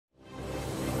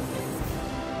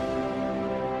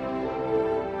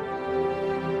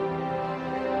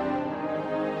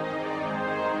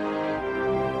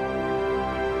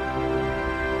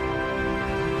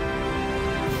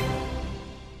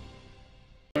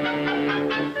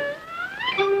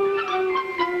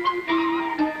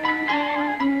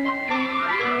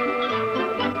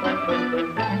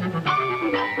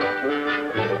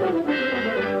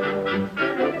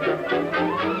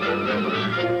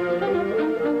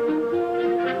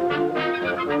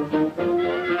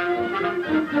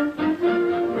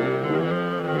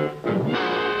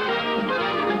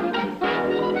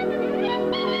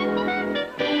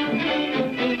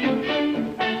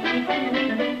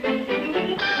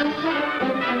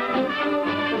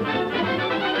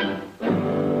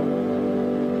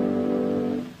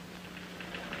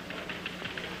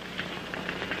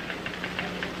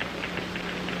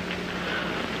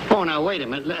wait a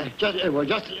minute.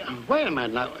 Wait a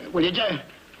minute now. Will you just...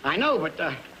 I know, but,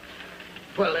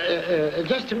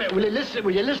 just a minute. Will you listen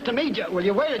to me? Will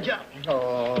you wait a just...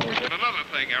 Oh. And another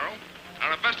thing, Errol.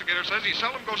 Our investigator says he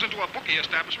seldom goes into a bookie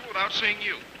establishment without seeing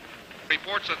you.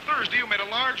 Reports that Thursday you made a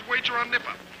large wager on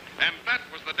Nipper. And that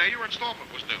was the day your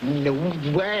installment was due. No,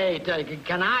 wait.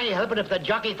 Can I help it if the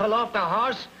jockey fell off the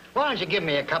horse? Why don't you give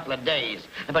me a couple of days?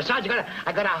 And besides,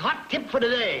 I got a hot tip for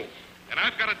today. And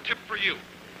I've got a tip for you.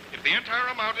 If the entire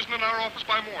amount isn't in our office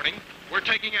by morning, we're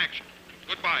taking action.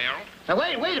 Goodbye, Errol. Now,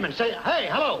 wait a minute. Say, hey,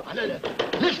 hello.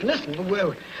 Listen.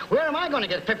 Where am I going to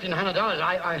get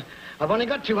 $1,500? I've only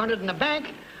got $200 in the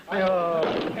bank.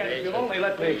 If you'll only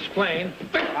let me explain.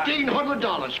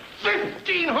 $1,500.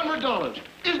 $1,500.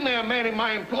 Isn't there a man in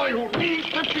my employ who needs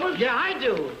 $1,500? Yeah, I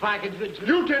do. If I could...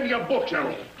 You tend to your books,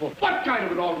 Errol. What kind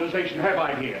of an organization have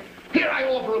I here? Here I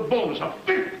offer a bonus of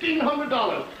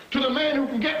 $1,500 to the man who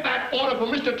can get that order for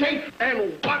Mr. Tate,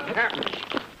 and what happens?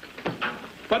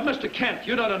 But, Mr. Kent,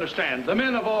 you don't understand. The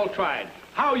men have all tried.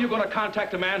 How are you going to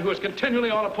contact a man who is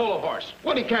continually on a polo horse?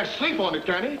 Well, he can't sleep on it,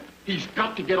 can he? He's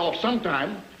got to get off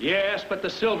sometime. Yes, but the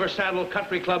Silver Saddle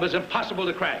Country Club is impossible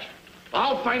to crash.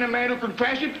 I'll find a man who can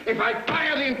crash it if I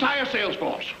fire the entire sales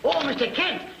force. Oh, Mr.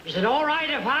 Kent, is it all right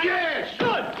if I... Yes!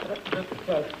 Good.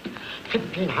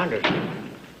 1,500.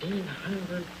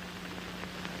 1,500.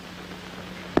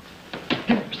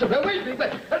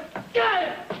 Wait.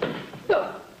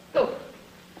 Go.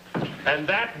 And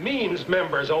that means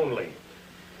members only.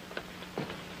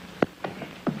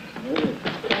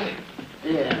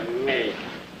 Yeah, me.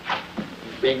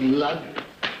 Big lug.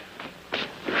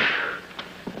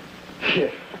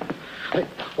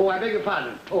 I beg your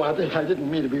pardon. I didn't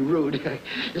mean to be rude.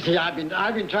 You see, I've been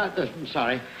trying to... I'm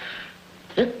sorry.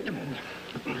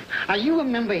 Are you a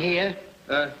member here?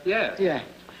 Yeah. Yeah.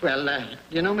 Well,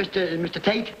 you know Mr.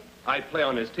 Tate? I play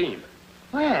on his team.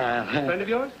 Well... Friend of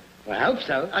yours? Well, I hope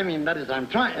so. I mean, that is, I'm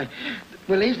trying...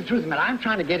 well, here's the truth, man. I'm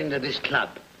trying to get into this club.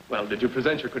 Well, did you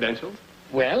present your credentials?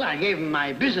 Well, I gave them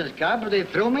my business card, but they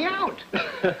threw me out.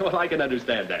 Well, I can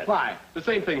understand that. Why? The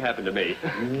same thing happened to me.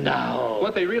 No.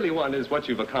 What they really want is what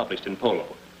you've accomplished in polo.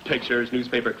 Pictures,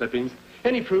 newspaper clippings,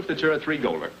 any proof that you're a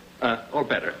three-goaler. Or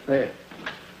better.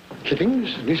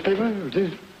 Clippings, newspaper,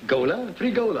 goaler,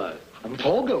 three-goaler. I'm a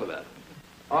four-goaler.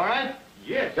 All right?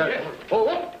 Yes.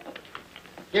 Forward.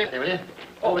 Yeah, there we are.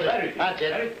 Over there. That's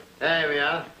it. There we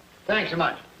are. Thanks so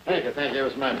much. Thank you. It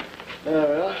was mine. There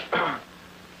we are.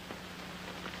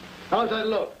 How's that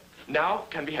look? Now,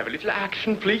 can we have a little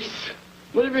action, please?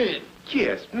 What do you mean?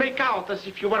 Yes, make out as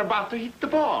if you were about to hit the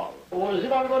ball. Oh, as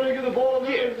if I'm going to give the ball?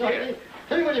 Yes.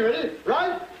 Tell me when you're ready,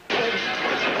 right?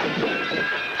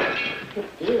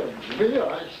 Yeah,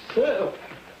 I said.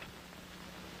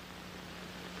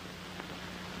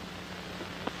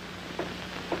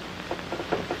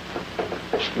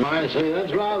 I see,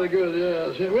 that's rather good,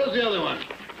 yeah. See, where's the other one?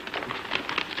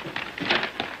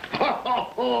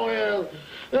 Oh, yes.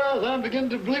 Yes, I'm beginning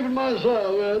to believe in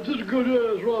myself. This is good,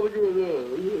 yes, rather good,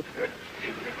 yes.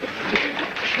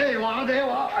 There you are.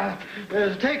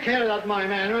 Take care of that, my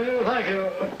man. Thank you.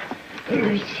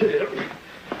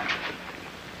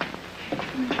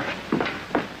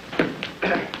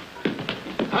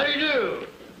 How do you do?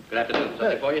 Good afternoon.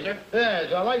 Something for you, sir?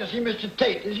 Yes, I'd like to see Mr.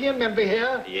 Tate. Is he a member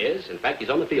here? He is. In fact, he's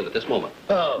on the field at this moment.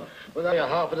 Oh, well, there are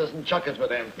half a dozen chuckers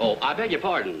with him. Oh, I beg your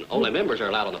pardon. Only members are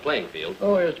allowed on the playing field.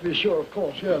 Oh, yes, to be sure, of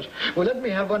course, yes. Well, let me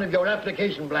have one of your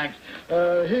application blanks.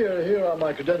 Here are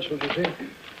my credentials, you see.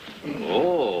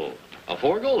 Oh, a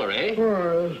four-goaler, eh?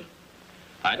 Oh, yes.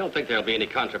 I don't think there'll be any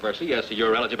controversy as to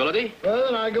your eligibility. Well,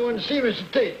 then I go and see Mr.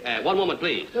 Tate. One moment,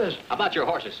 please. Yes. How about your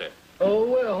horses, sir? Oh,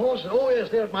 well, horses. Oh, yes,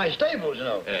 they're at my stables, you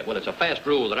know. Well, it's a fast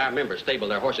rule that our members stable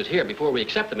their horses here before we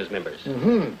accept them as members.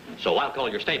 Mm-hmm. So I'll call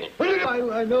your stable.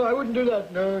 I know, I wouldn't do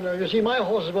that. No. You see, my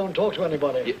horses won't talk to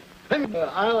anybody.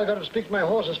 I got to speak to my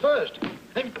horses first.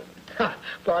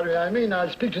 Pardon me, I mean,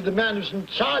 I'll speak to the man who's in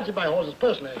charge of my horses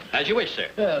personally. As you wish, sir.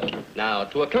 Yes. Now,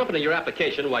 to accompany your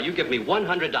application, why, you give me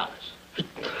 $100.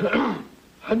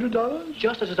 $100?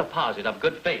 Just as a deposit of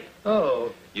good faith.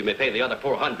 Oh. You may pay the other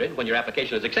 $400 when your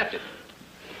application is accepted.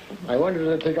 I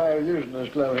wonder if they think I was using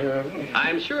this club here.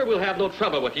 I'm sure we'll have no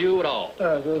trouble with you at all.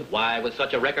 Why, with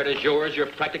such a record as yours, you're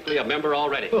practically a member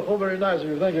already. Oh, very nice of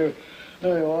you. Thank you.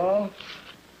 There you are.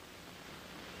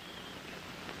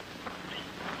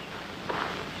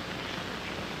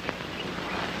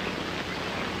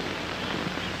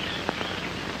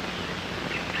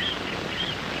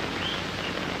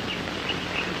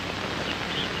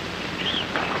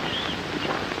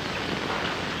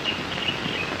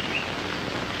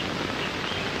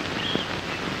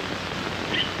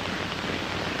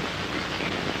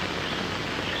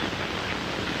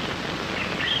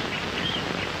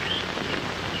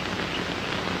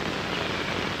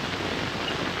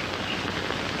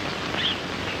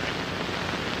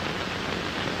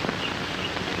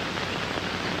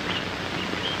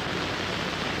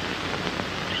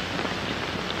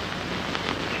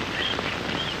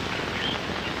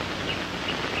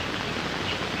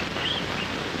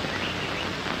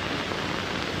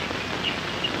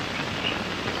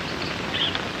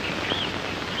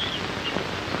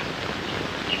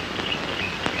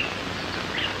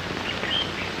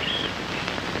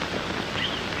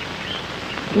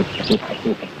 Oh,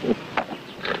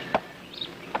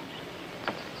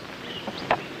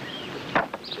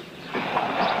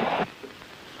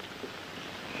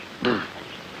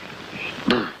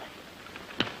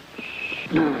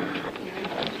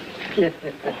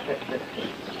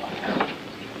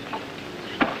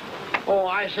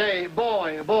 I say,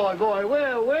 boy,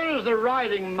 where is the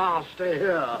riding master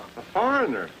here? A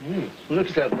foreigner.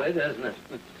 Looks that way, doesn't it?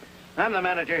 I'm the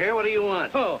manager here. What do you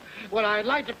want? Oh, well, I'd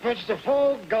like to purchase a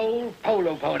 4-goal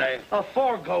Polo Phony. A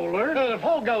 4-goaler? A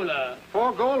 4-goaler.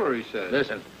 4-goaler, he says.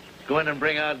 Listen, go in and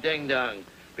bring out Ding Dong.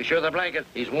 Be sure the blanket,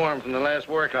 he's warm from the last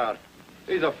workout.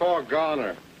 He's a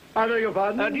 4-goner. I beg your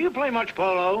pardon? Do you play much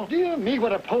polo? Dear me,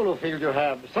 what a polo field you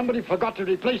have. Somebody forgot to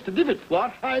replace the divot.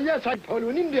 What? Yes, I polo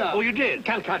in India. Oh, you did?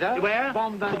 Calcutta. Where?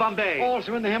 Bombay. Bombay.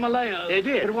 Also in the Himalayas. They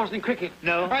did? But it wasn't in cricket.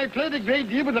 No? I played a great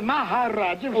deal with the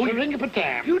Maharaja of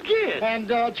Seringapatam. You did? And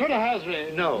Chota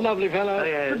Hazri. No. Lovely fellow. Oh,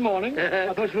 yes. Good morning.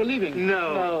 I thought you were leaving.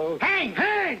 No. Hank!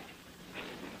 Hank!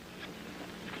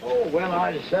 Oh, well,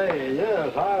 I say,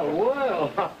 yes, I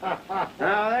will.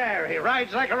 Now, there, he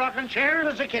rides like a rocking chair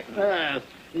as a kitten. Yes.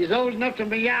 He's old enough to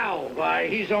meow. Why,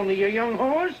 he's only a young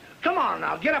horse. Come on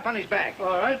now, get up on his back.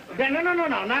 All right. No,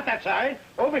 not that side.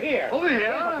 Over here. Over here?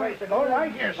 There's a place to go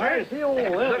right here, sir. I see. Oh,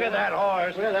 Look at that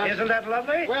horse. Well, that's- Isn't that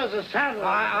lovely? Where's the saddle?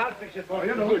 I'll fix it for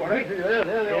you. Don't worry.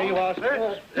 There you are, sir.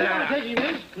 You want to take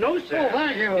this? No, sir. Oh,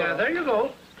 thank you. Yeah, there you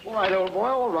go. All right, old boy,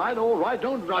 all right.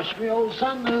 Don't rush me, old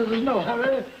son. There's no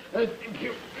hurry. There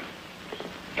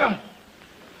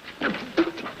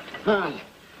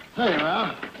you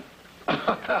are.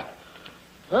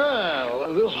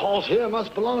 Well, this horse here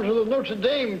must belong to the Notre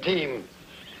Dame team.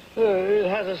 It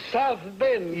has a south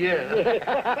bend.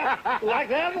 Yeah. Like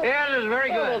that? Yeah, it's very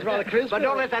good. Oh, it's rather crisp. But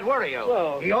don't let that worry you.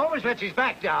 Oh. He always lets his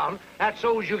back down. That's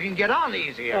so you can get on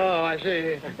easier. Oh, I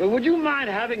see. Would you mind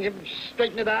having him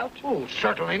straighten it out? Oh,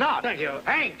 certainly not. Thank you.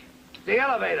 Hank, the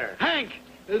elevator. Hank,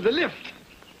 the lift.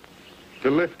 The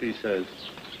lift, he says.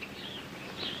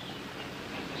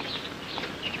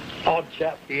 Odd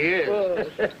chap. He is.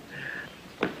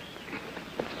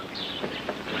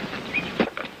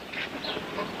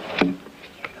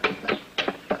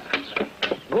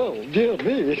 Oh, dear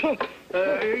me.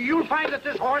 You'll find that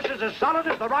this horse is as solid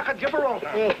as the Rock of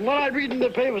Gibraltar. Yes, from what I read in the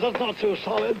papers, that's not so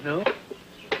solid. No?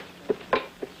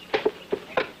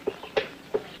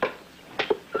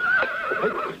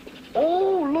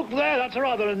 Oh, look there. That's a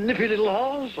rather nippy little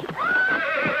horse.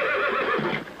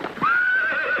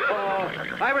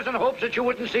 I was in hopes that you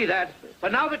wouldn't see that.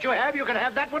 But now that you have, you can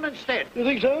have that one instead. You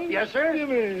think so? Yes, sir. You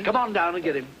mean? Come on down and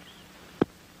get him.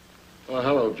 Well,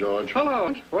 hello, George.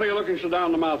 Hello. What are you looking so down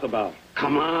in the mouth about?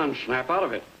 Come on, snap out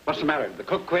of it. What's the matter? The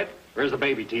cook quit? Where's the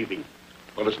baby teething?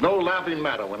 Well, it's no laughing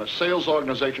matter when a sales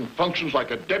organization functions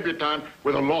like a debutante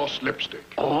with a lost lipstick.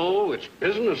 Oh, it's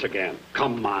business again.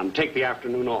 Come on, take the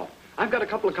afternoon off. I've got a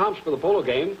couple of comps for the polo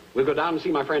game. We'll go down and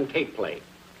see my friend Tate play.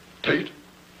 Tate?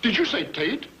 Did you say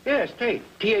Tate? Yes, Tate.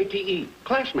 T-A-T-E.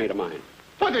 Classmate of mine.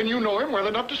 Why, then you know him well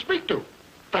enough to speak to.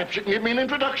 Perhaps you can give me an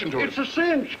introduction to him. It's a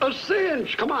cinch. A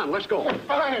cinch. Come on, let's go.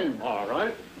 Fine. All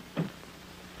right.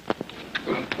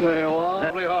 There you are.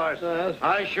 Lovely horse. Yes.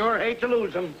 I sure hate to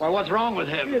lose him. Well, what's wrong with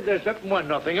him? There's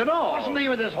nothing at all. What's the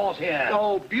name of this horse here?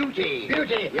 Oh, Beauty.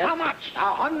 Beauty. Yes. How much?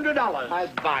 $100.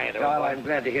 I'd buy it. Well, I'm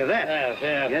glad to hear that.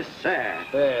 Yes. Yes, sir.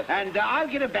 Yes. And I'll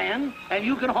get a van, and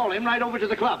you can haul him right over to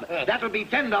the club. Yes. That'll be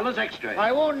 $10 extra.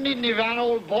 I won't need any van,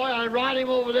 old boy. I'll ride him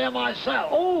over there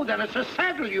myself. Oh, then it's a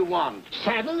saddle you want.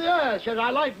 Saddle? Yes. I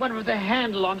like one with a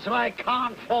handle on so I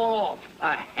can't fall off.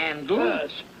 A handle? Yes.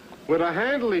 With a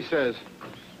handle, he says.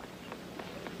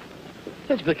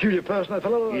 That's a peculiar person, that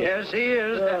fellow. Yes, he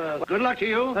is. Good luck to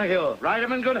you. Thank you. Ride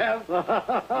him in good health.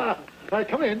 Right,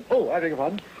 come in. Oh, I beg your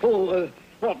pardon. Oh,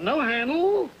 what, no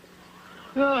handle?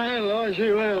 No handle, I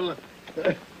see. Well,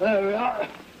 there we are.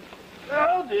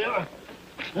 Oh, dear.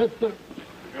 That's the...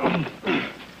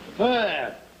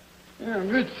 There.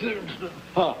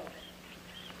 Huh.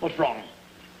 What's wrong?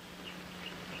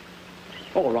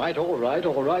 All right.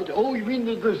 Oh, you mean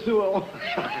that there's... Oh.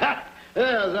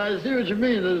 Yes, I see what you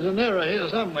mean. There's an error here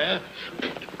somewhere.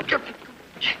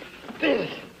 There.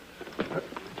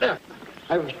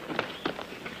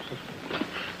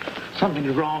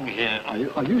 Something's wrong here.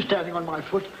 Are you standing on my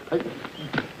foot?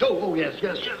 Oh, yes.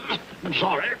 I'm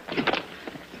sorry.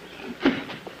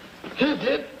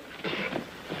 Hit.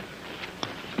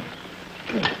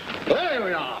 There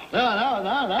we are.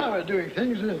 Now we're doing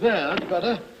things. There, that's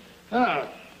better. Now,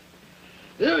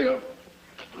 here we go.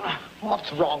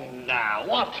 What's wrong now?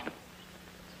 What?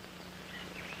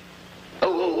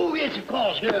 Oh, yes, of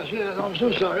course. Yes. I'm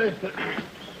so sorry.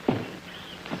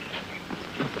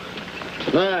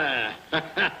 There.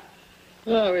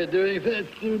 Oh, we're doing this.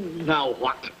 Now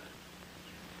what?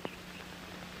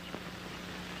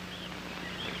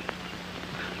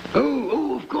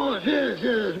 Oh, of course, yes.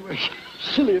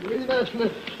 Silly of me, that's...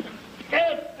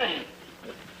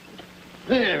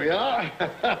 There we are.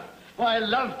 I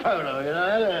love polo, you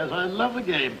know. Yes, I love the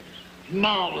game.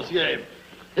 Marvelous game.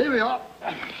 Here we are.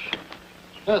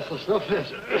 That's the stuff,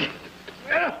 yes.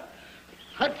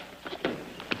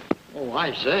 Oh,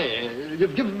 I say,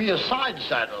 you've given me a side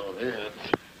saddle.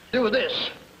 Do with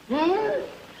this.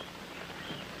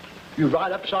 You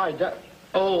ride upside down.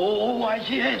 Oh, I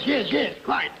see. Yes.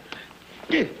 Quite.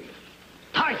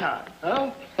 Tighter.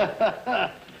 Oh?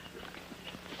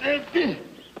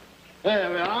 There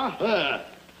we are.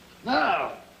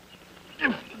 Now,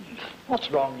 what's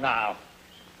wrong now?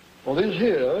 Well, this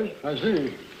here, I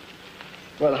see.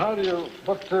 Well, how do you,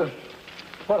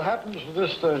 what happens to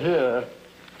this here?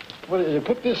 Well, you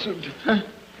put this,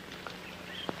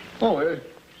 oh,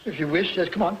 if you wish, yes,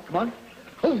 come on.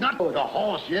 Oh, not the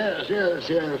horse, yes.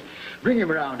 Bring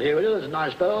him around here, will you? There's a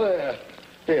nice fellow.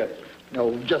 Here.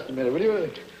 No, just a minute, will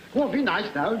you? Oh, be nice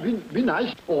now, be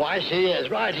nice. Oh, I see, yes,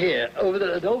 right here, over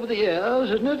the ears,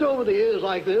 isn't it? Over the ears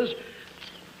like this.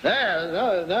 There,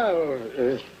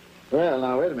 no. Well,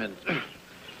 now, wait a minute. The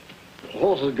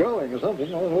horse is going or something,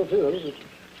 I don't know what it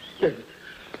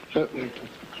is.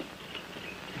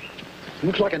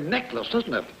 Looks like a necklace,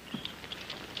 doesn't it?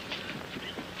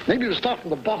 Maybe we'll start from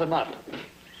the bottom up.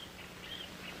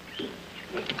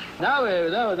 Now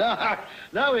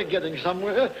we're getting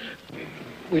somewhere.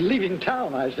 We're leaving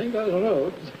town, I think. I don't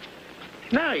know.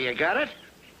 Now you got it.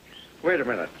 Wait a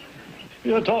minute.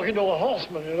 You're talking to a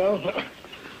horseman, you know.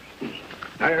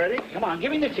 Are you ready? Come on,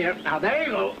 give me this here. Now, there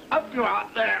you go. Up you are.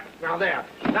 There. Now, there.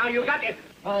 Now, you got it.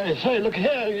 I say, look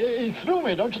here. He threw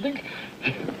me, don't you think?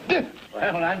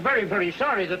 Well, I'm very, very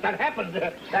sorry that happened.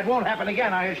 That won't happen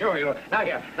again, I assure you. Now,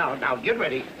 here. Now, get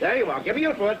ready. There you are. Give me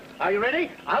your foot. Are you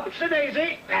ready? Up's the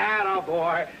daisy. Atta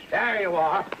boy. There you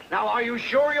are. Now, are you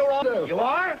sure you're all... No. You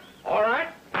are? All right.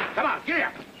 Come on, get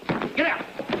here. Get here.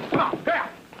 Come on, here.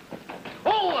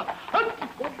 Oh!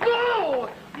 Whoa!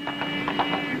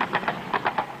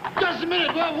 Just a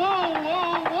minute. Whoa!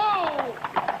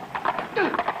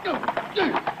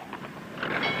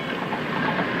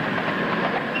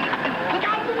 Look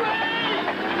out the way!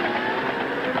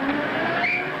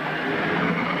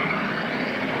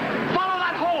 Follow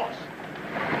that horse!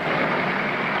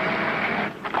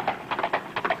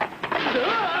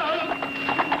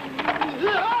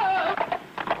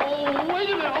 Oh, wait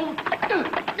a minute!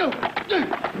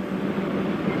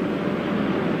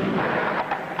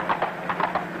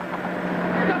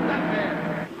 Stop that man!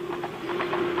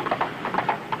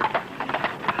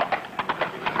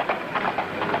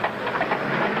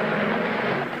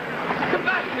 Come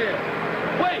back here!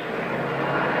 Wait!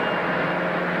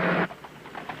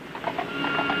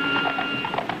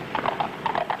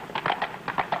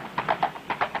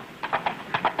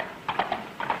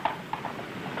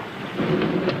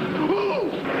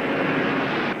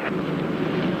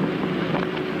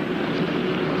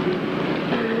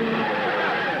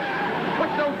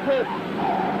 What's those birds?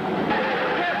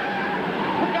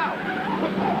 Look out!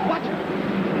 Watch it!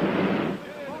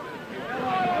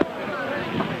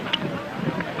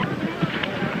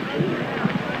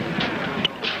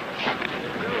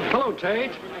 Hello,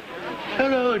 Tate.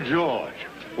 Hello, George.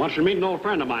 Want you to meet an old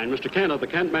friend of mine, Mr. Kent of the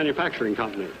Kent Manufacturing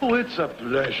Company. Oh, it's a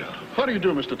pleasure. How do you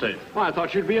do, Mr. Tate? Well, I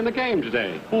thought you'd be in the game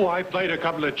today. Oh, I played a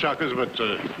couple of chuckers, but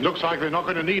looks like they're not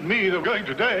going to need me. They're going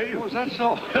today. Oh, is that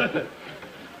so?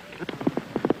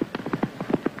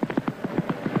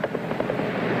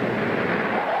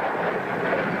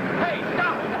 Hey,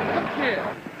 stop! Look here!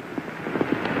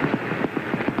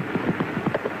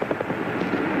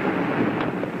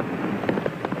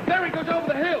 There he goes over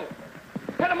the hill!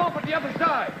 Head him off at the other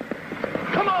side!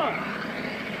 Come on!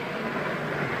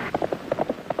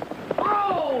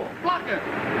 Oh! Blocker!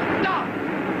 Stop!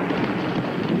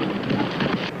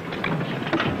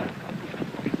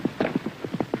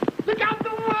 Look out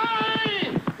the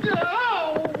way!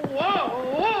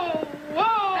 Whoa!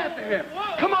 After him!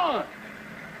 Come on!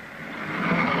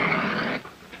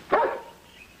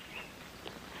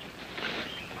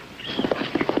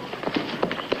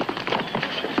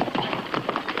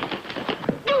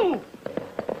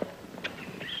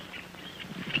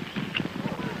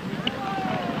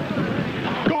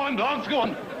 Go on, dogs, go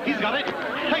on. He's got it.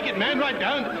 Take it, man, right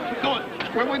down. Go on.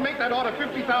 When we make that order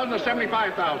 50,000 or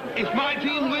 75,000? If my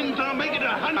team wins, I'll make it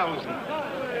 100,000.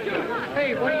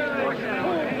 Hey, what are you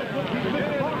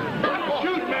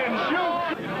Shoot, man, shoot.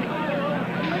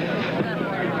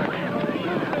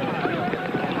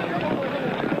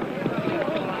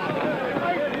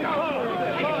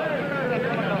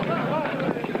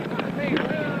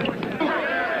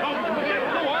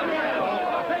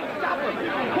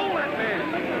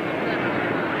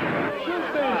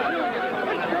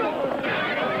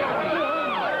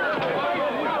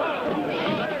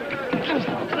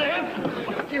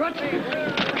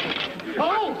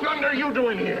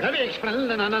 doing here? Let me explain.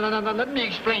 Let me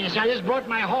explain. You see, I just brought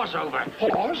my horse over.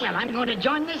 Horse? Well, I'm going to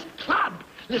join this club.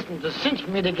 Listen, to cinch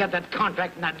me to get that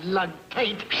contract and that lug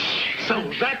Tate.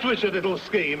 So that was your little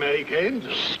scheme, eh, Kent?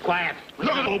 Shh, quiet.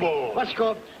 Look at Obo. What's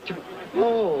called?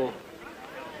 Oh.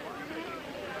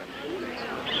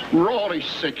 Rawley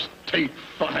 6, Tate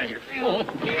 5. Oh,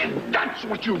 that's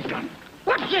what you've done.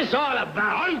 What's this all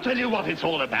about? I'll tell you what it's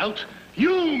all about. You,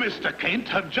 Mr. Kent,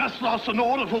 have just lost an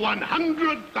order for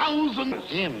 100,000.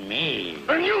 Dear me.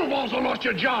 And you've also lost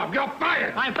your job. You're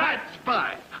fired. I'm fat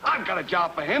spy. I've got a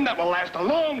job for him that will last a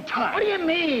long time. What do you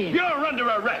mean? You're under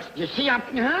arrest. You see,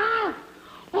 huh?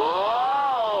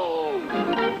 Oh!